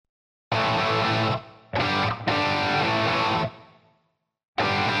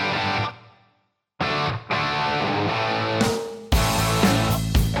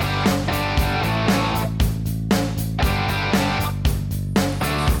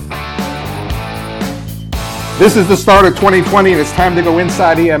This is the start of 2020, and it's time to go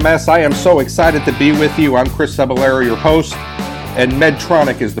inside EMS. I am so excited to be with you. I'm Chris Ceballero, your host, and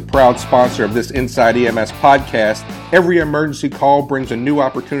Medtronic is the proud sponsor of this Inside EMS podcast. Every emergency call brings a new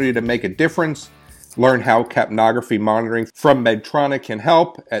opportunity to make a difference. Learn how capnography monitoring from Medtronic can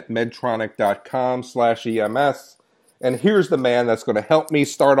help at medtronic.com/EMS. And here's the man that's going to help me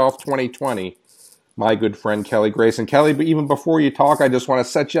start off 2020, my good friend Kelly Grayson. Kelly, but even before you talk, I just want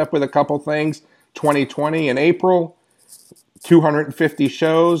to set you up with a couple things. 2020 in April, 250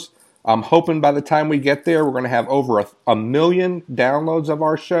 shows. I'm hoping by the time we get there, we're going to have over a million downloads of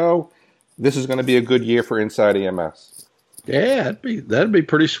our show. This is going to be a good year for Inside EMS. Yeah, that'd be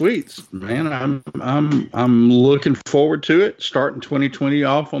pretty sweet, man. I'm looking forward to it. Starting 2020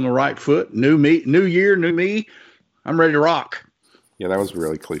 off on the right foot. New me, new year, new me. I'm ready to rock. Yeah, that was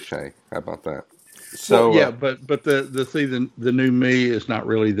really cliche. How about that? So well, yeah, but the new me is not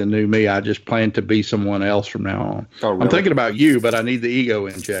really the new me. I just plan to be someone else from now on. Oh, really? I'm thinking about you, but I need the ego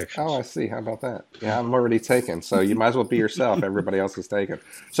injections. Oh, I see. How about that? Yeah, I'm already taken. So you might as well be yourself. Everybody else is taken.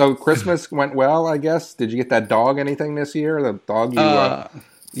 So Christmas went well, I guess. Did you get that dog anything this year? The dog you love?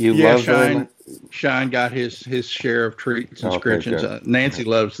 Shine got his share of treats and scritches. Nancy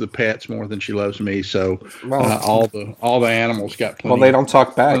loves the pets more than she loves me, so all the animals got plenty. Well, they don't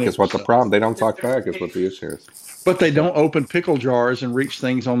talk back is what the problem. They don't talk back is what the issue is. But they don't open pickle jars and reach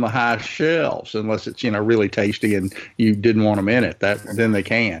things on the high shelves unless it's really tasty and you didn't want them in it. Then they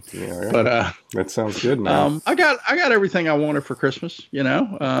can. Yeah. But that sounds good, man. I got everything I wanted for Christmas.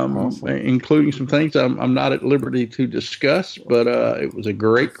 Awesome. Including some things I'm not at liberty to discuss. But it was a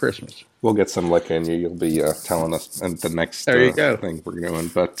great Christmas. We'll get some lick in you. You'll be telling us the next thing we're doing.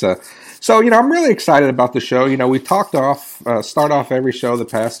 But so I'm really excited about the show. We start off every show the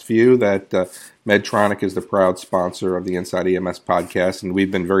past few that Medtronic is the proud sponsor of the Inside EMS podcast, and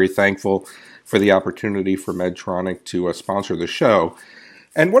we've been very thankful for the opportunity for Medtronic to sponsor the show.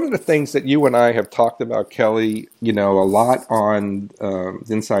 And one of the things that you and I have talked about, Kelly, a lot on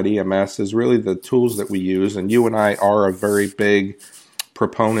Inside EMS is really the tools that we use. And you and I are a very big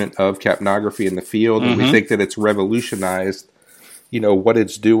proponent of capnography in the field, and we think that it's revolutionized, what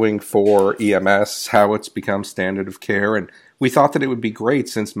it's doing for EMS, how it's become standard of care. And we thought that it would be great,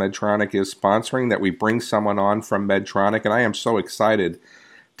 since Medtronic is sponsoring, that we bring someone on from Medtronic. And I am so excited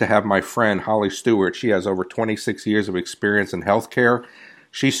to have my friend Holly Stewart. She has over 26 years of experience in healthcare.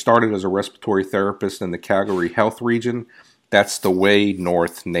 She started as a respiratory therapist in the Calgary Health Region. That's the way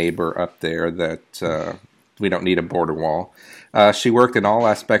north neighbor up there that we don't need a border wall. She worked in all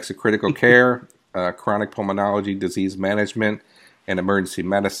aspects of critical care, chronic pulmonology, disease management, and emergency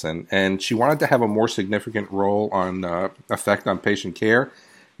medicine. And she wanted to have a more significant role on effect on patient care.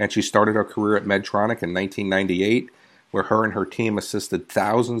 And she started her career at Medtronic in 1998, where her and her team assisted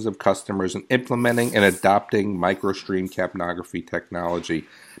thousands of customers in implementing and adopting microstream capnography technology.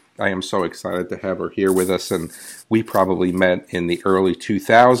 I am so excited to have her here with us. And we probably met in the early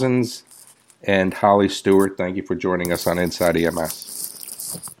 2000s. And Holly Stewart, thank you for joining us on Inside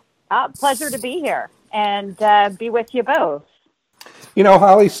EMS. Pleasure to be here and be with you both.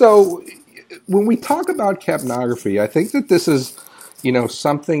 Holly, so when we talk about capnography, I think that this is,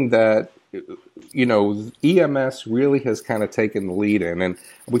 something that, EMS really has kind of taken the lead in. And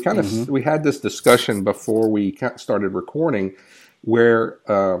we had this discussion before we started recording where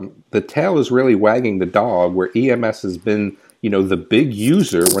the tail is really wagging the dog, where EMS has been the big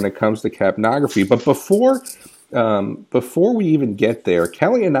user when it comes to capnography. But before we even get there,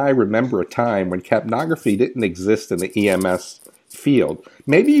 Kelly and I remember a time when capnography didn't exist in the EMS field.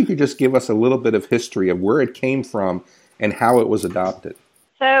 Maybe you could just give us a little bit of history of where it came from and how it was adopted.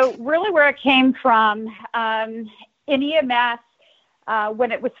 So really where it came from in EMS,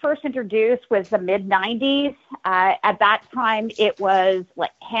 when it was first introduced was the mid-90s. At that time, it was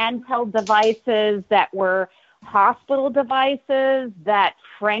like handheld devices that were hospital devices that,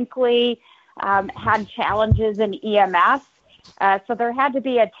 frankly, had challenges in EMS. So there had to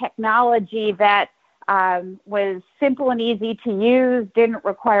be a technology that was simple and easy to use, didn't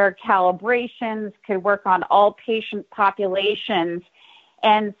require calibrations, could work on all patient populations.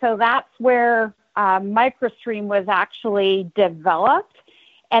 And so that's where microstream was actually developed.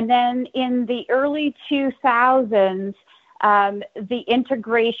 And then in the early 2000s, the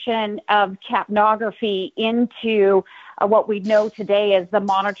integration of capnography into what we know today as the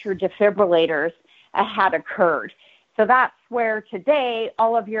monitor defibrillators had occurred. So that's where today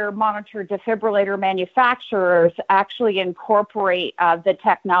all of your monitor defibrillator manufacturers actually incorporate the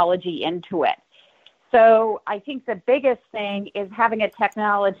technology into it. So I think the biggest thing is having a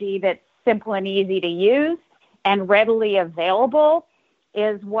technology that's simple and easy to use and readily available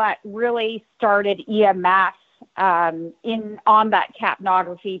is what really started EMS on that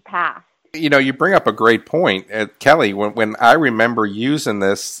capnography path. You know, you bring up a great point, Kelly. When I remember using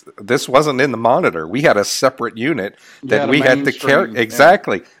this wasn't in the monitor. We had a separate unit that we had to carry.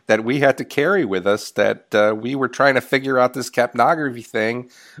 Exactly, that we had to carry with us. That we were trying to figure out this capnography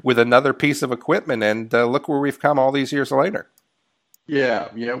thing with another piece of equipment, and look where we've come all these years later. Yeah,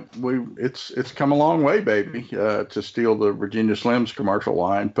 it's come a long way, baby. To steal the Virginia Slims commercial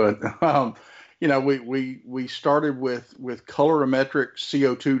line, but. We started with colorimetric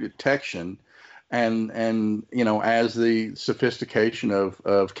CO2 detection, and as the sophistication of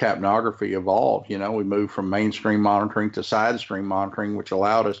capnography evolved, we moved from mainstream monitoring to side stream monitoring, which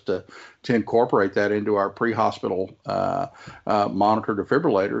allowed us to incorporate that into our pre-hospital monitor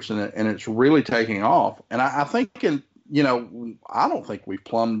defibrillators, and it's really taking off. And I think I don't think we've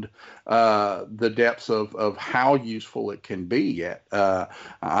plumbed the depths of how useful it can be yet.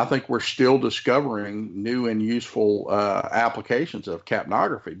 I think we're still discovering new and useful applications of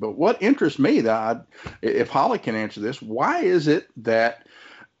capnography. But what interests me, if Holly can answer this, why is it that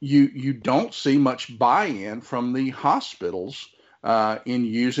you don't see much buy-in from the hospitals in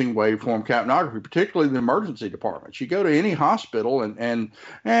using waveform capnography, particularly the emergency departments? You go to any hospital and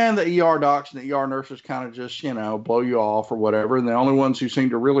the ER docs and the ER nurses kind of just, blow you off or whatever. And the only ones who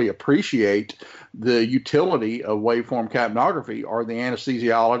seem to really appreciate the utility of waveform capnography are the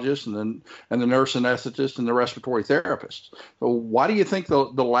anesthesiologists and the nurse anesthetists and the respiratory therapists. So why do you think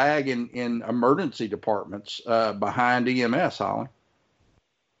the lag in emergency departments behind EMS, Holly?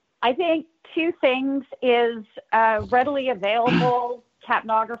 I think two things is readily available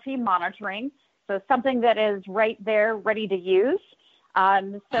capnography monitoring, so something that is right there, ready to use.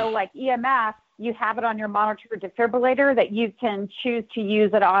 So like EMS, you have it on your monitor defibrillator that you can choose to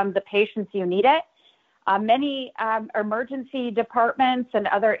use it on the patients you need it. Many emergency departments and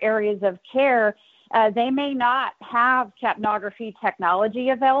other areas of care, they may not have capnography technology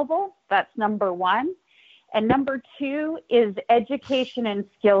available. That's number one. And number two is education and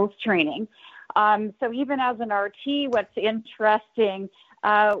skills training. So even as an RT, what's interesting,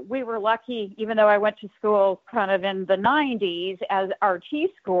 we were lucky, even though I went to school kind of in the 90s as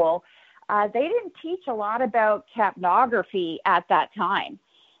RT school, they didn't teach a lot about capnography at that time.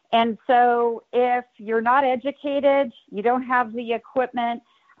 And so if you're not educated, you don't have the equipment,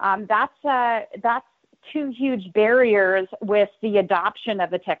 that's two huge barriers with the adoption of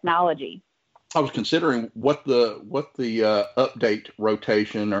the technology. I was considering what the update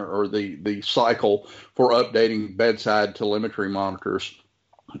rotation or the cycle for updating bedside telemetry monitors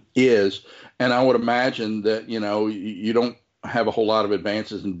is, and I would imagine that you don't have a whole lot of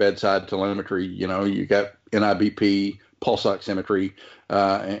advances in bedside telemetry. You got NIBP, pulse oximetry,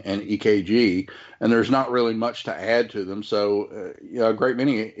 and EKG, and there's not really much to add to them. So a great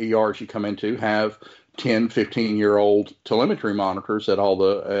many ERs you come into have 10, 15-year-old telemetry monitors at all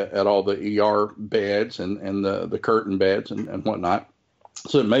the ER beds and the curtain beds and whatnot.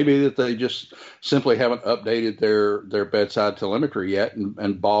 So it may be that they just simply haven't updated their bedside telemetry yet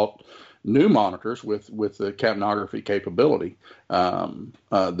and bought new monitors with the capnography capability. The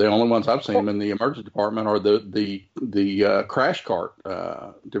only ones I've seen them in the emergency department are the crash cart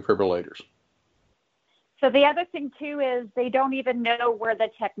defibrillators. So the other thing, too, is they don't even know where the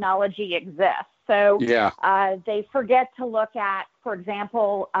technology exists. So they forget to look at, for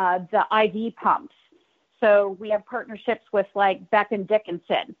example, the IV pumps. So we have partnerships with like Beck and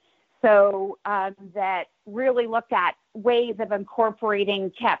Dickinson. So that really look at ways of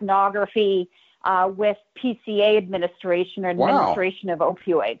incorporating capnography with PCA administration or administration of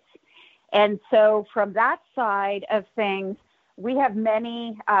opioids. And so from that side of things, we have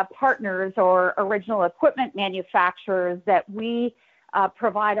many partners or original equipment manufacturers that we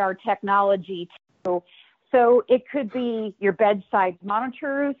provide our technology to. So it could be your bedside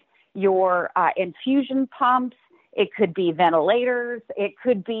monitors, your infusion pumps, it could be ventilators, it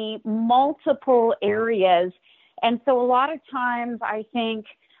could be multiple areas. And so a lot of times I think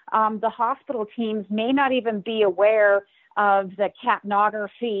the hospital teams may not even be aware of the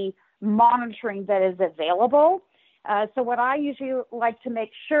capnography monitoring that is available. So what I usually like to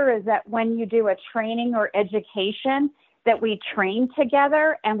make sure is that when you do a training or education, that we train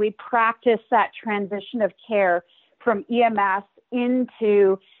together and we practice that transition of care from EMS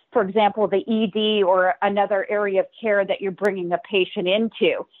into, for example, the ED or another area of care that you're bringing a patient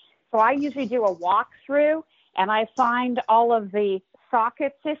into. So I usually do a walkthrough and I find all of the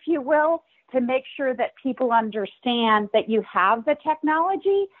sockets, if you will, to make sure that people understand that you have the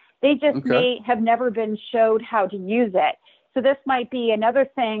technology. They just may have never been showed how to use it. So this might be another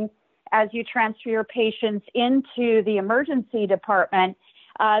thing as you transfer your patients into the emergency department.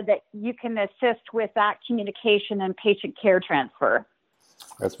 that you can assist with that communication and patient care transfer.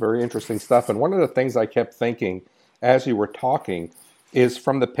 That's very interesting stuff. And one of the things I kept thinking as you were talking is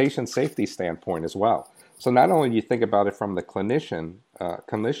from the patient safety standpoint as well. So not only do you think about it from the clinician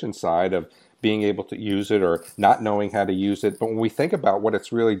side of being able to use it or not knowing how to use it, but when we think about what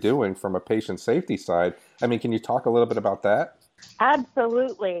it's really doing from a patient safety side, I mean, can you talk a little bit about that?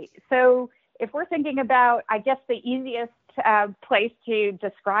 Absolutely. So if we're thinking about, I guess the easiest place to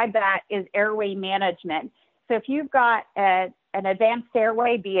describe that is airway management. So if you've got an advanced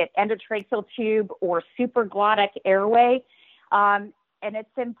airway, be it endotracheal tube or supraglottic airway, and it's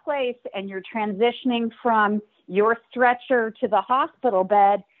in place and you're transitioning from your stretcher to the hospital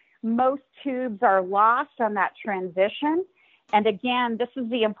bed, most tubes are lost on that transition. And again, this is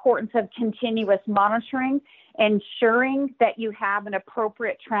the importance of continuous monitoring, ensuring that you have an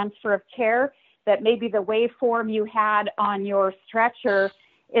appropriate transfer of care, that maybe the waveform you had on your stretcher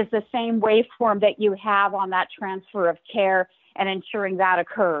is the same waveform that you have on that transfer of care, and ensuring that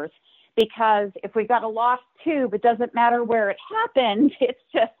occurs. Because if we got a lost tube, it doesn't matter where it happened. It's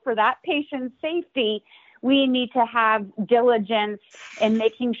just for that patient's safety. We need to have diligence in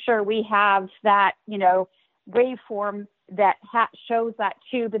making sure we have that, waveform that shows that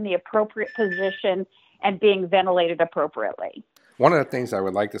tube in the appropriate position and being ventilated appropriately. One of the things I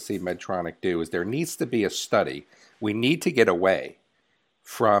would like to see Medtronic do is there needs to be a study. We need to get away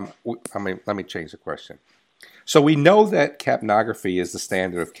from, let me change the question. So we know that capnography is the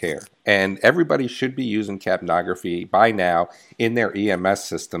standard of care, and everybody should be using capnography by now in their EMS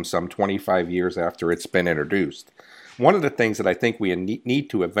system some 25 years after it's been introduced. One of the things that I think we need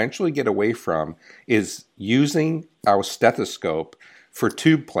to eventually get away from is using our stethoscope for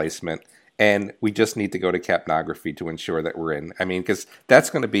tube placement, and we just need to go to capnography to ensure that we're in. I mean, because that's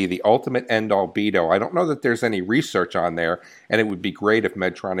going to be the ultimate end-all, be-all. I don't know that there's any research on there, and it would be great if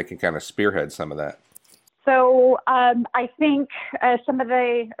Medtronic can kind of spearhead some of that. So I think some of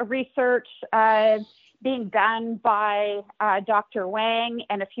the research being done by Dr. Wang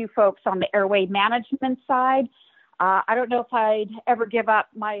and a few folks on the airway management side. I don't know if I'd ever give up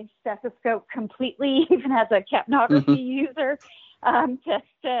my stethoscope completely, even as a capnography user. From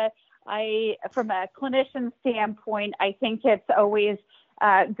a clinician standpoint, I think it's always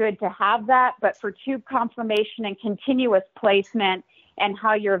good to have that. But for tube conformation and continuous placement and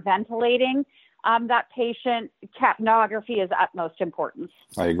how you're ventilating that patient, capnography is utmost importance.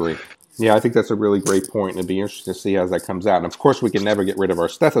 I agree. Yeah, I think that's a really great point, and it'd be interesting to see how that comes out. And of course, we can never get rid of our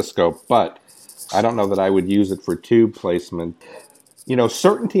stethoscope, but I don't know that I would use it for tube placement.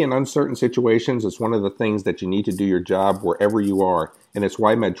 Certainty in uncertain situations is one of the things that you need to do your job wherever you are. And it's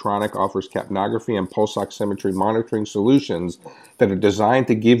why Medtronic offers capnography and pulse oximetry monitoring solutions that are designed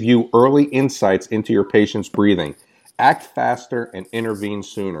to give you early insights into your patient's breathing. Act faster and intervene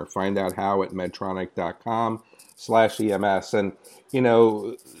sooner. Find out how at medtronic.com/EMS. And,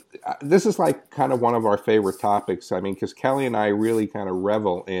 this is like kind of one of our favorite topics. I mean, because Kelly and I really kind of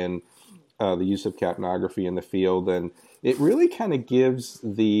revel in the use of capnography in the field. And it really kind of gives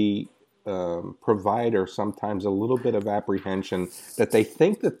the provider sometimes a little bit of apprehension that they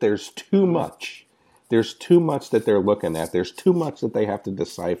think that there's too much. There's too much that they're looking at. There's too much that they have to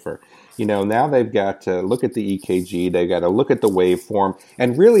decipher. Now they've got to look at the EKG. They've got to look at the waveform.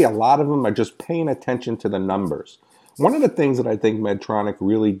 And really, a lot of them are just paying attention to the numbers. One of the things that I think Medtronic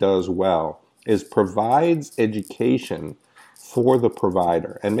really does well is provides education for the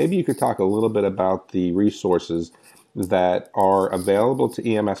provider. And maybe you could talk a little bit about the resources that are available to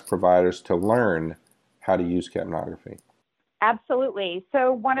EMS providers to learn how to use capnography. Absolutely.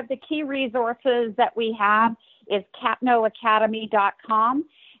 So one of the key resources that we have is capnoacademy.com.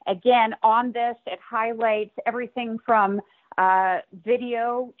 Again, on this, it highlights everything from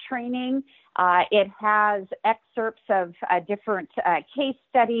video training. It has excerpts of different case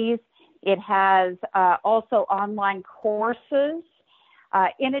studies. It has also online courses.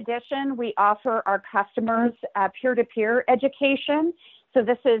 In addition, we offer our customers peer-to-peer education. So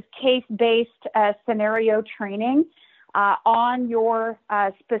this is case-based scenario training on your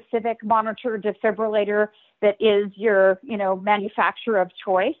specific monitor defibrillator that is your, manufacturer of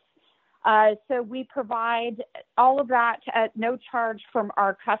choice. So we provide all of that at no charge from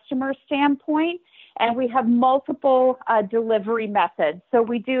our customer standpoint, and we have multiple delivery methods. So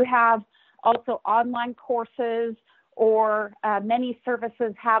we do have also online courses, or many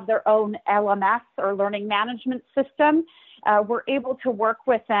services have their own LMS or learning management system. We're able to work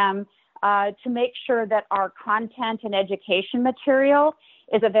with them to make sure that our content and education material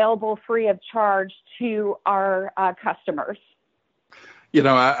is available free of charge to our customers.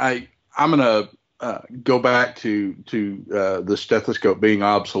 I'm going to go back to the stethoscope being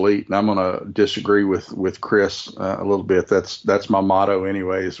obsolete, and I'm going to disagree with Chris a little bit. That's my motto,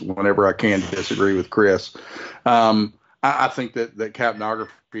 anyways. Whenever I can disagree with Chris, I think that capnography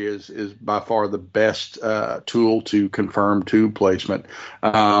is by far the best tool to confirm tube placement,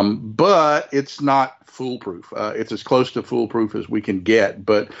 but it's not foolproof. It's as close to foolproof as we can get,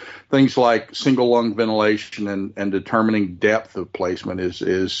 but things like single lung ventilation and determining depth of placement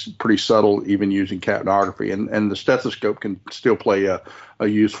is pretty subtle, even using capnography, and the stethoscope can still play a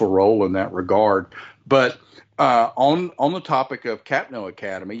useful role in that regard. But on the topic of Capno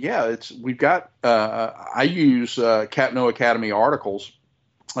Academy, we've got I use Capno Academy articles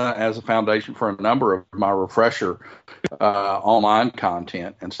as a foundation for a number of my refresher online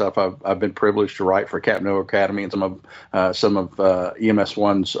content and stuff. I've been privileged to write for Capno Academy and some of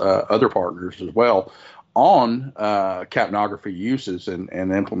EMS1's other partners as well on capnography uses and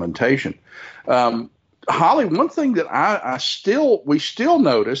implementation. Holly, one thing that we still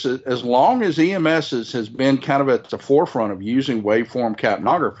notice, as long as EMS has been kind of at the forefront of using waveform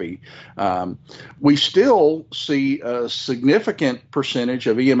capnography, we still see a significant percentage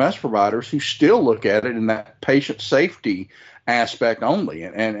of EMS providers who still look at it in that patient safety aspect only,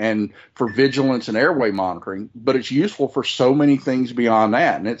 and for vigilance and airway monitoring. But it's useful for so many things beyond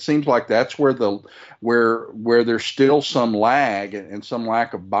that, and it seems like that's where there's still some lag and some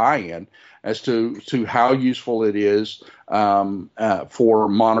lack of buy-in as to how useful it is for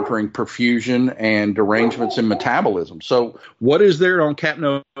monitoring perfusion and derangements in metabolism. So what is there on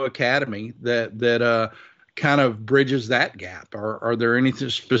Capno Academy that kind of bridges that gap? Are there any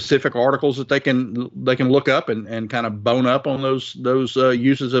specific articles that they can look up and kind of bone up on those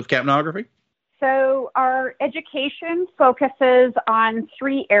uses of capnography? So our education focuses on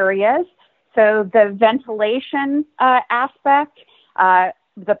 3 areas. So the ventilation aspect,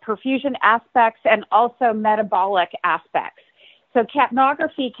 the perfusion aspects, and also metabolic aspects. So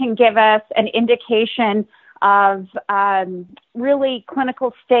capnography can give us an indication of really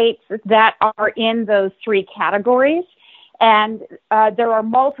clinical states that are in those 3 categories. And there are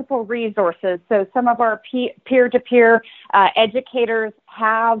multiple resources. So some of our peer-to-peer educators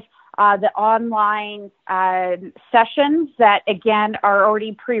have the online sessions that, again, are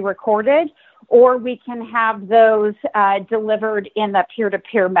already pre-recorded, or we can have those delivered in the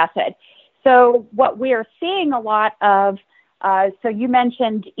peer-to-peer method. So what we are seeing a lot of, so you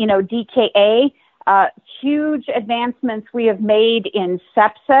mentioned, DKA, huge advancements we have made in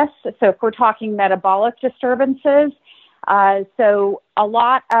sepsis. So if we're talking metabolic disturbances, so a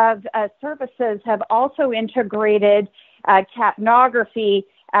lot of services have also integrated capnography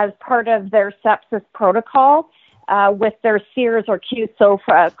as part of their sepsis protocol with their SEERS or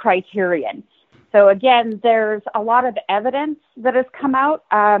QSOFA criterion. So again, there's a lot of evidence that has come out,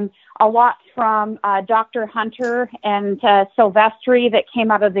 a lot from Dr. Hunter and Silvestri that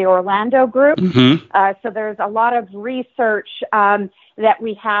came out of the Orlando group. Mm-hmm. So there's a lot of research that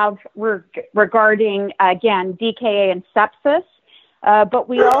we have regarding, again, DKA and sepsis. But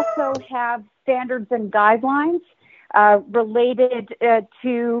we also have standards and guidelines related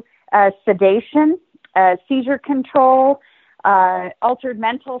to sedation, seizure control, altered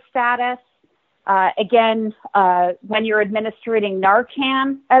mental status, again, when you're administering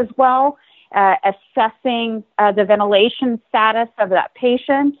Narcan as well, assessing the ventilation status of that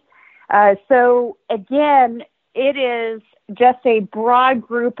patient. So again, it is just a broad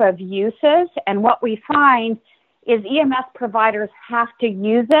group of uses, and what we find is EMS providers have to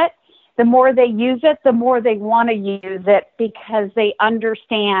use it. The more they use it, the more they want to use it, because they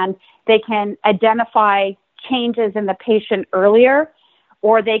understand they can identify changes in the patient earlier,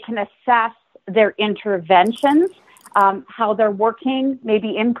 or they can assess their interventions, how they're working,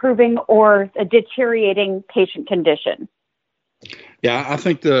 maybe improving or deteriorating patient condition. Yeah, I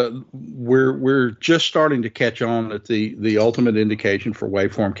think we're just starting to catch on that the ultimate indication for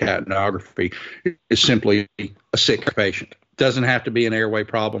waveform capnography is simply a sick patient. Doesn't have to be an airway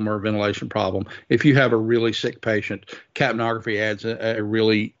problem or a ventilation problem. If you have a really sick patient, capnography adds a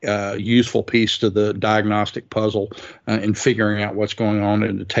really useful piece to the diagnostic puzzle in figuring out what's going on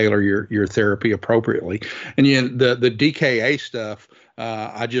and to tailor your therapy appropriately. And the DKA stuff,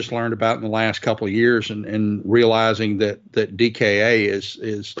 I just learned about in the last couple of years, and realizing that DKA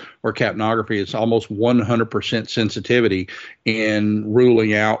is or capnography is almost 100% sensitivity in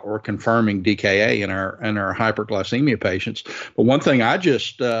ruling out or confirming DKA in our hyperglycemia patients. But one thing I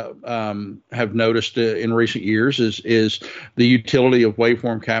just have noticed in recent years is the utility of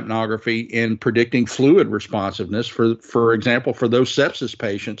waveform capnography in predicting fluid responsiveness. For example, for those sepsis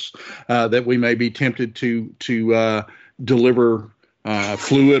patients that we may be tempted to deliver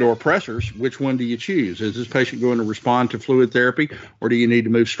fluid or pressors, which one do you choose? Is this patient going to respond to fluid therapy, or do you need to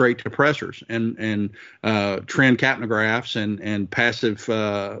move straight to pressors? And trend capnographs and passive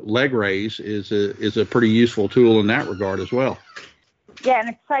leg raise is a pretty useful tool in that regard as well. Yeah, and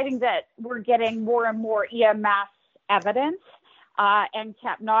exciting that we're getting more and more EMS evidence and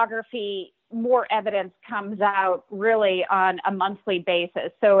capnography. More evidence comes out really on a monthly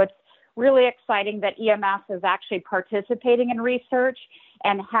basis. So it's really exciting that EMS is actually participating in research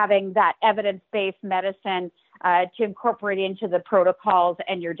and having that evidence-based medicine to incorporate into the protocols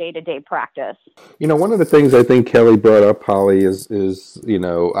and your day-to-day practice. One of the things I think Kelly brought up, Holly, is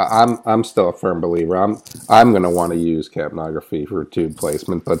I'm still a firm believer. I'm going to want to use capnography for tube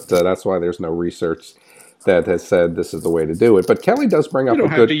placement, but that's why there's no research that has said this is the way to do it. But Kelly does bring up a good... You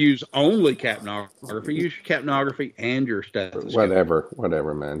don't have to use only capnography. Use capnography and your stethoscope.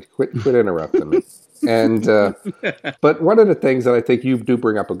 Whatever, man. Quit interrupting me. And but one of the things that I think you do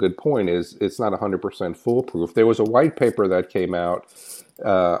bring up a good point is it's not 100% foolproof. There was a white paper that came out,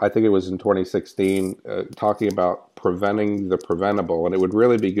 I think it was in 2016, talking about preventing the preventable. And it would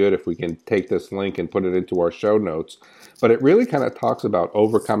really be good if we can take this link and put it into our show notes. But it really kind of talks about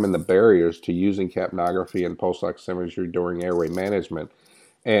overcoming the barriers to using capnography and pulse oximetry during airway management.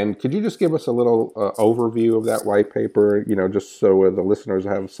 And could you just give us a little overview of that white paper, just so the listeners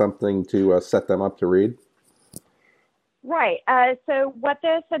have something to set them up to read? Right. So what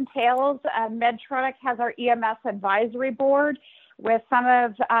this entails, Medtronic has our EMS advisory board with some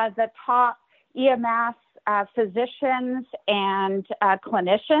of the top EMS physicians and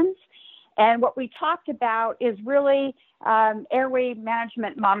clinicians. And what we talked about is really airway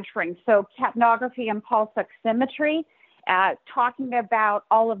management monitoring, so capnography and pulse oximetry, talking about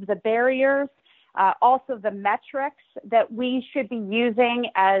all of the barriers, also the metrics that we should be using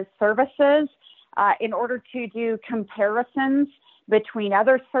as services in order to do comparisons between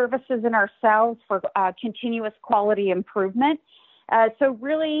other services and ourselves for continuous quality improvement. So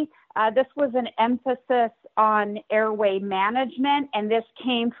really, this was an emphasis on airway management, and this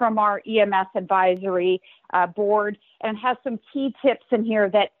came from our EMS advisory board, and has some key tips in here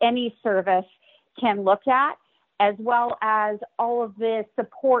that any service can look at, as well as all of the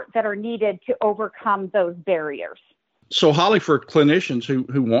support that are needed to overcome those barriers. So, Holly, for clinicians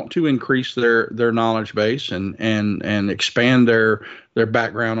who want to increase their knowledge base and expand their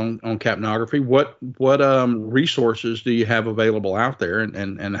background on capnography, what resources do you have available out there,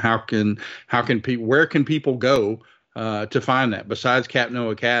 and where can people go to find that besides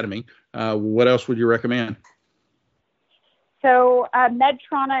Capno Academy? What else would you recommend? So,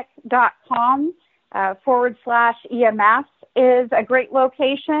 medtronic.com /EMS is a great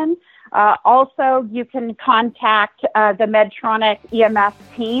location. Also, you can contact the Medtronic EMS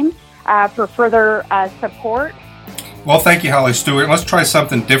team for further support. Well, thank you, Holly Stewart. Let's try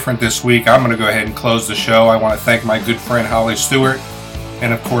something different this week. I'm going to go ahead and close the show. I want to thank my good friend Holly Stewart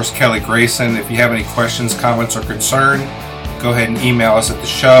and, of course, Kelly Grayson. If you have any questions, comments, or concern, go ahead and email us at the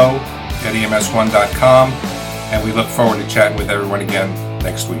show at EMS1.com. And we look forward to chatting with everyone again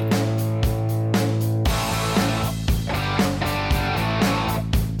next week.